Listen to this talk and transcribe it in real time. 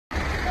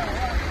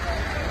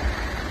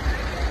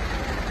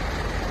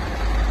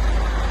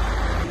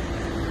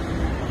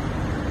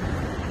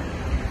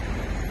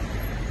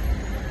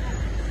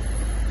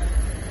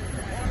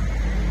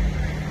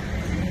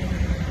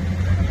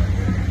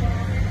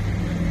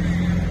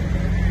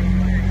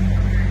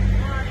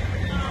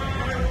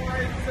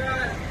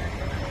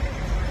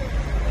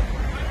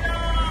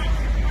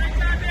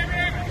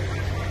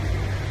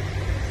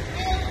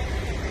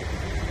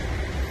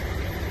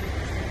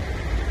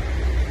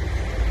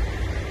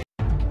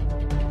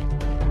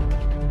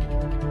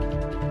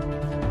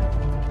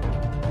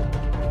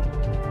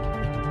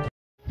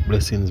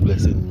Blessings, my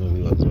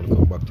viewers.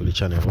 Welcome back to the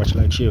channel. Watch,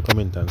 like, share,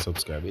 comment, and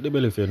subscribe. Hit the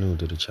bell if you're new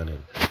to the channel.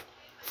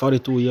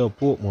 42-year-old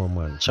Portmore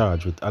man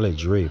charged with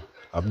alleged rape,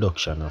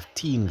 abduction of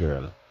teen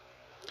girl.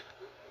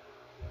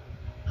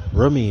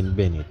 Romaine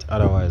Bennett,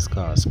 otherwise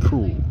called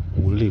Screw,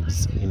 who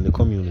lives in the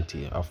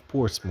community of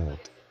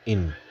Portsmouth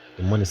in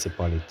the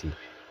municipality,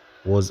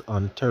 was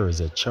on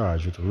Thursday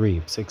charged with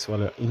rape,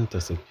 sexual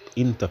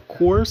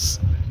intercourse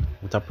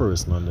with a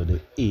person under the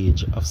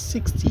age of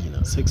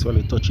 16,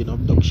 sexually touching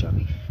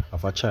abduction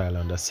of a child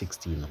under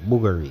 16,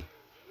 buggery.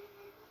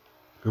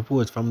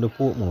 Reports from the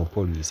Portmore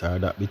police are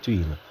that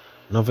between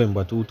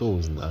November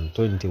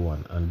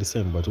 2021 and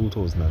December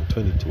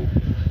 2022,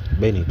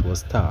 Bennett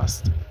was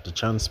tasked to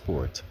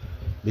transport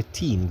the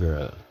teen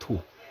girl to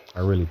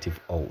a relative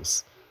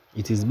house.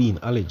 It is being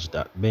alleged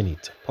that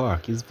Bennett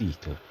parked his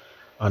vehicle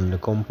on the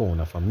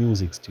compound of a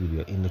music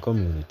studio in the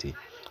community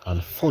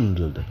and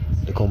fondled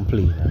the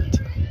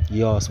complainant.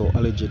 He also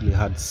allegedly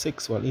had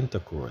sexual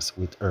intercourse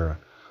with her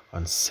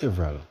on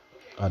several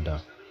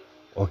other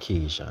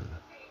occasions.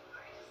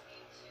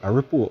 A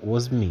report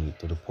was made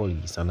to the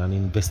police and an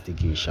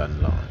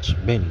investigation launched.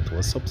 Bennett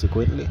was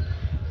subsequently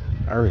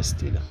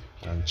arrested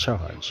and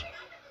charged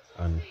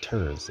on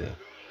Thursday.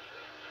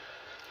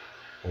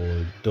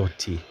 Old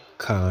dirty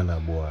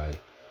corner boy.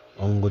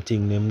 Ongo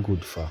thing them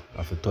good for.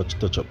 Have to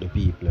touch up the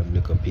people and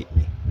look up at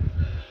me.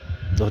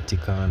 Dirty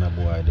corner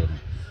boy them.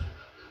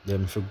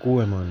 Them for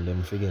go man,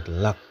 them for get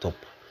locked up.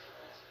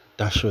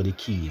 Dash the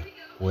key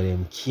where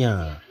them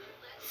can't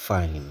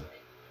find.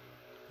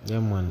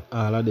 Them man,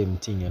 all of them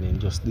thing and then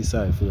just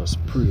decide for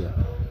just pray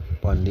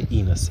upon the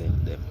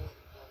innocent them.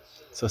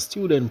 So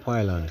student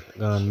pilot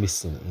gone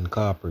missing in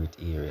corporate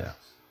area.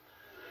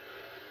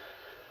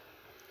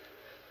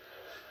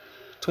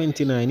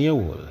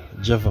 29-year-old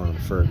Javon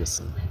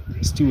Ferguson,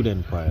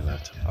 student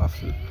pilot of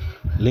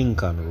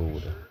Lincoln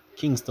Road,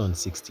 Kingston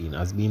 16,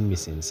 has been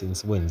missing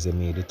since Wednesday,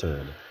 May the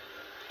 3rd,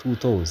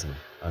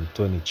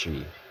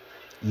 2023.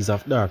 He's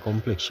of dark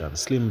complexion,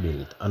 slim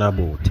build, and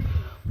about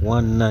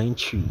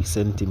 193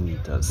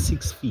 centimeters,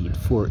 6 feet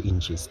 4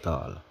 inches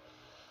tall.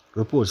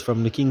 Reports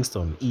from the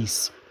Kingston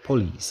East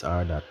Police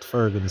are that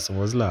Ferguson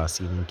was last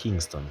seen in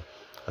Kingston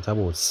at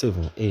about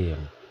 7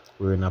 a.m.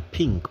 wearing a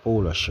pink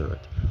polo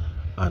shirt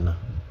and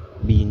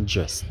being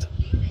dressed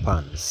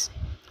pants.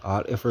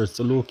 All efforts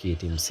to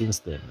locate him since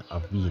then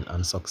have been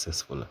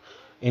unsuccessful.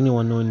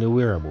 Anyone knowing the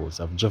whereabouts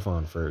of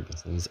Javon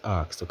Ferguson is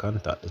asked to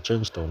contact the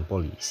Trenchtown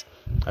Police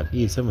at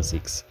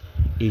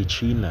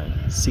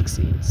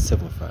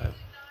 876-839-6875.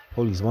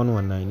 Police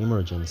 119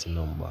 emergency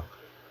number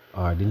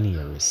are the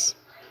nearest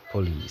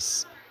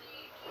police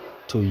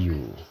to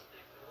you.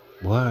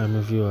 Boy,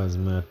 my viewers,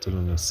 may tell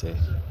you say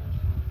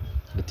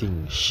the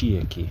thing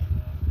shaky.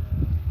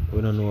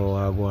 We don't know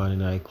what go on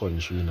in our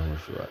country, you know, my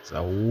viewers. A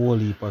whole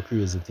heap of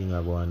crazy thing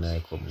go on in our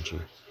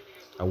country.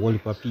 A whole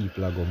heap of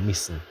people are go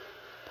missing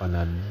on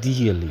a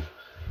daily.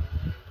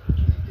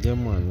 Yeah,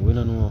 man, we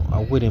don't know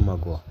where them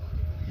go,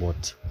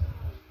 but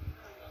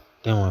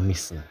them are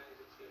missing.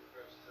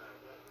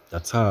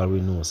 That's all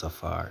we know so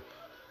far.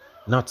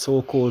 Not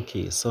so cold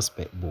case,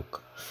 suspect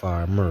book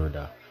for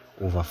murder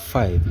over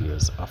 5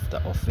 years after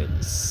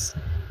offense.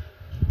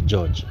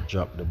 Judge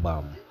dropped the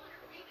bomb.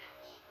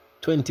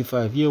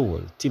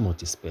 25-year-old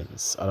Timothy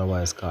Spence,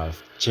 otherwise called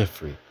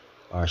Jeffrey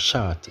or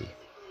Shorty,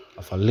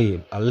 of a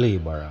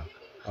laborer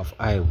of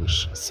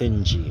Irish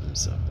St.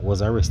 James,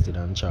 was arrested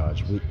and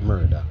charged with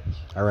murder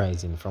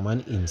arising from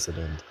an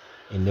incident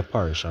in the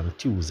parish on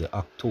Tuesday,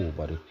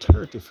 October the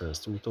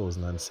 31st,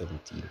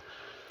 2017.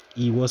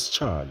 He was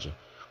charged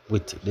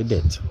with the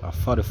death of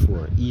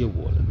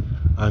 44-year-old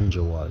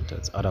Andrew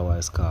Walters,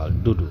 otherwise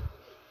called Dudu,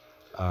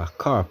 a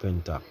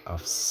carpenter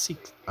of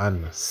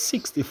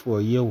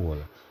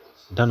 64-year-old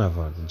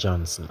Donovan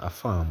Johnson, a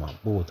farmer,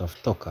 both of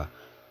Tucker,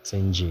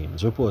 St.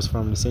 James. Reports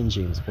from the St.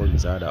 James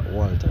police are that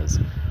Walters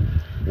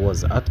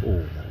was at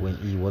home when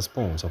he was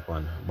pounced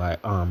upon by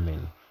armed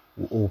men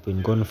who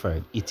opened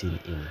gunfire, hitting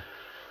him.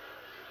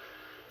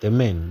 The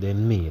men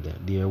then made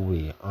their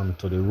way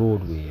onto the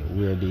roadway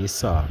where they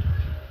saw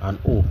an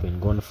open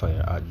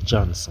gunfire at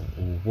Johnson,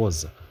 who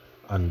was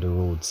on the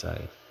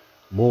roadside.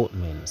 Both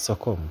men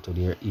succumbed to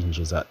their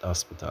injuries at the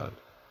hospital.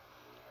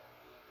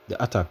 The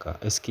attacker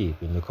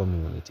escaped in the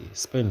community.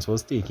 Spence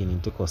was taken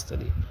into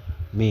custody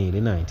May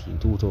 19,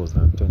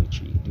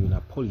 2023 during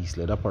a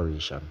police-led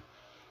operation.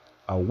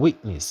 A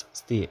witness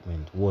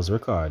statement was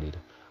recorded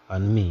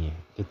on May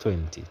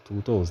 20,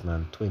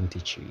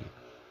 2023.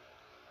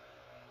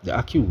 The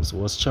accused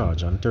was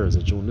charged on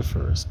Thursday, June the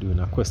 1st during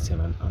a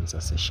question and answer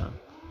session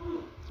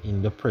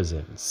in the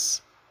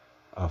presence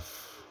of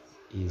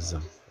his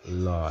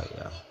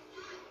lawyer.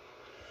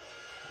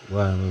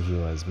 Well, my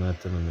viewers, I'm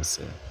telling you,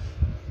 say,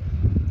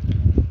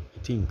 I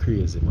think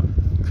crazy, man.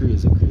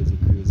 Crazy, my viewers.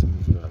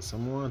 So I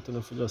want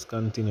to just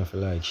continue to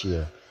like,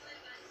 share,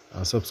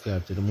 and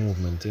subscribe to the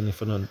movement. And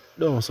if you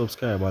don't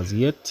subscribe as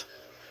yet,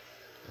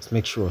 just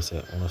make sure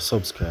say you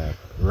subscribe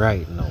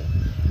right now.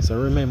 So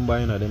remember,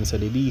 you know, them say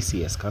the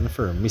DCS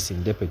confirmed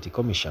missing Deputy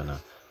Commissioner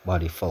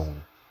body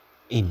found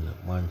in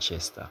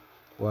Manchester.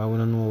 Boy, I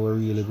wanna know what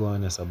really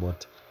going on,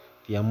 but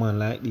for a man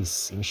like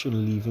this, he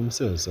shouldn't leave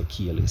himself so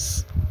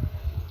careless.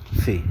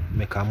 Fi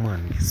make a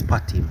man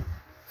spot him,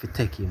 fi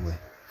take him away,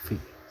 fi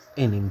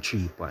end him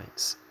 3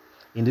 points.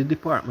 In the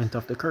Department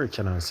of the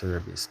Correctional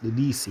Service, the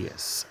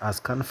DCS has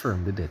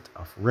confirmed the death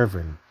of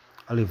Reverend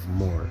Olive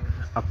Moore,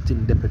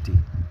 Acting Deputy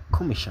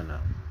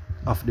Commissioner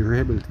of the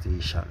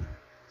Rehabilitation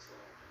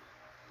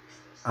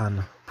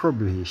and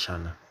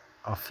Probation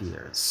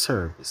Affairs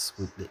Service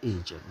with the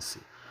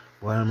agency.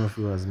 But I don't know if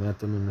it was me, I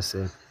tell me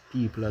say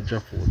people are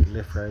drop out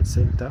left, right,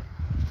 center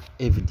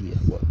every day.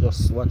 But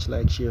just watch,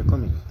 like, share,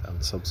 comment,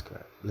 and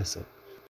subscribe. Listen.